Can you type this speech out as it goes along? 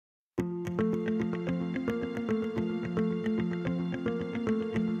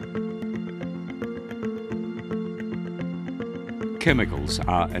Chemicals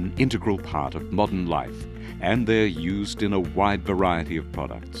are an integral part of modern life, and they're used in a wide variety of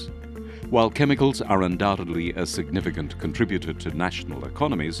products. While chemicals are undoubtedly a significant contributor to national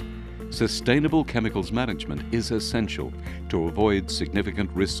economies, sustainable chemicals management is essential to avoid significant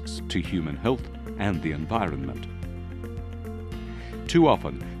risks to human health and the environment. Too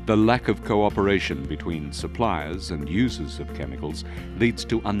often, the lack of cooperation between suppliers and users of chemicals leads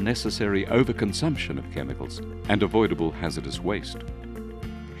to unnecessary overconsumption of chemicals and avoidable hazardous waste.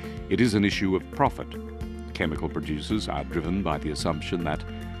 It is an issue of profit. Chemical producers are driven by the assumption that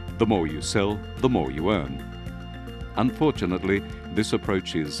the more you sell, the more you earn. Unfortunately, this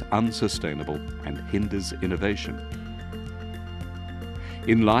approach is unsustainable and hinders innovation.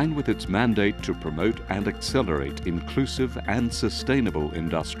 In line with its mandate to promote and accelerate inclusive and sustainable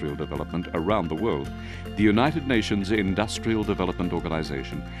industrial development around the world, the United Nations Industrial Development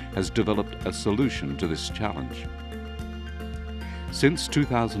Organization has developed a solution to this challenge. Since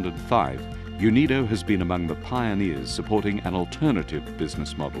 2005, UNIDO has been among the pioneers supporting an alternative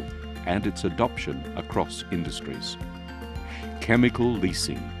business model and its adoption across industries. Chemical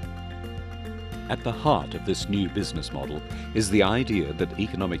leasing. At the heart of this new business model is the idea that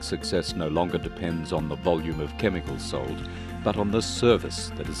economic success no longer depends on the volume of chemicals sold, but on the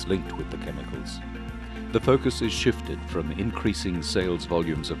service that is linked with the chemicals. The focus is shifted from increasing sales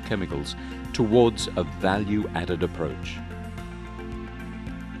volumes of chemicals towards a value-added approach.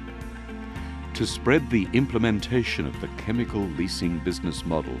 To spread the implementation of the chemical leasing business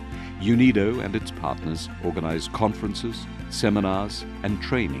model, UNIDO and its partners organize conferences, seminars, and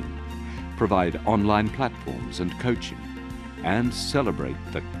training, provide online platforms and coaching, and celebrate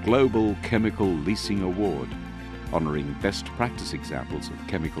the Global Chemical Leasing Award, honoring best practice examples of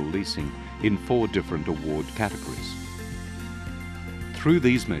chemical leasing in 4 different award categories. Through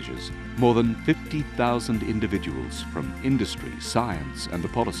these measures, more than 50,000 individuals from industry, science, and the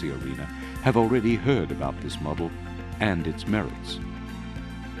policy arena have already heard about this model and its merits.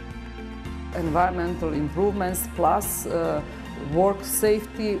 Environmental improvements plus work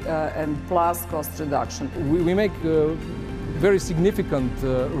safety and plus cost reduction. We make very significant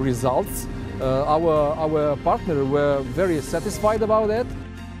results. Our partner were very satisfied about that.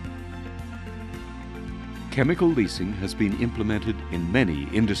 Chemical leasing has been implemented in many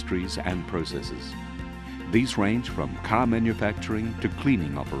industries and processes. These range from car manufacturing to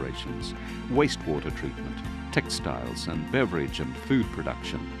cleaning operations, wastewater treatment, textiles and beverage and food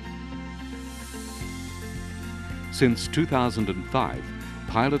production. Since 2005,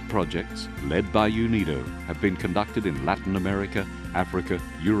 pilot projects led by UNIDO have been conducted in Latin America, Africa,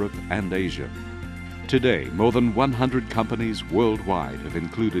 Europe and Asia. Today, more than 100 companies worldwide have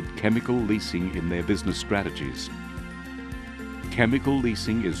included chemical leasing in their business strategies. Chemical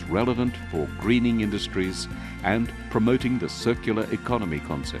leasing is relevant for greening industries and promoting the circular economy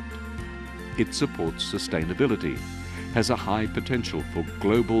concept. It supports sustainability, has a high potential for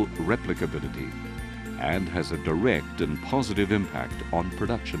global replicability, and has a direct and positive impact on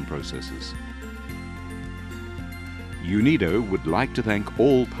production processes. UNIDO would like to thank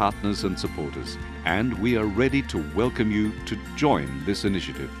all partners and supporters, and we are ready to welcome you to join this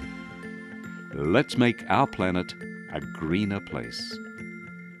initiative. Let's make our planet a greener place.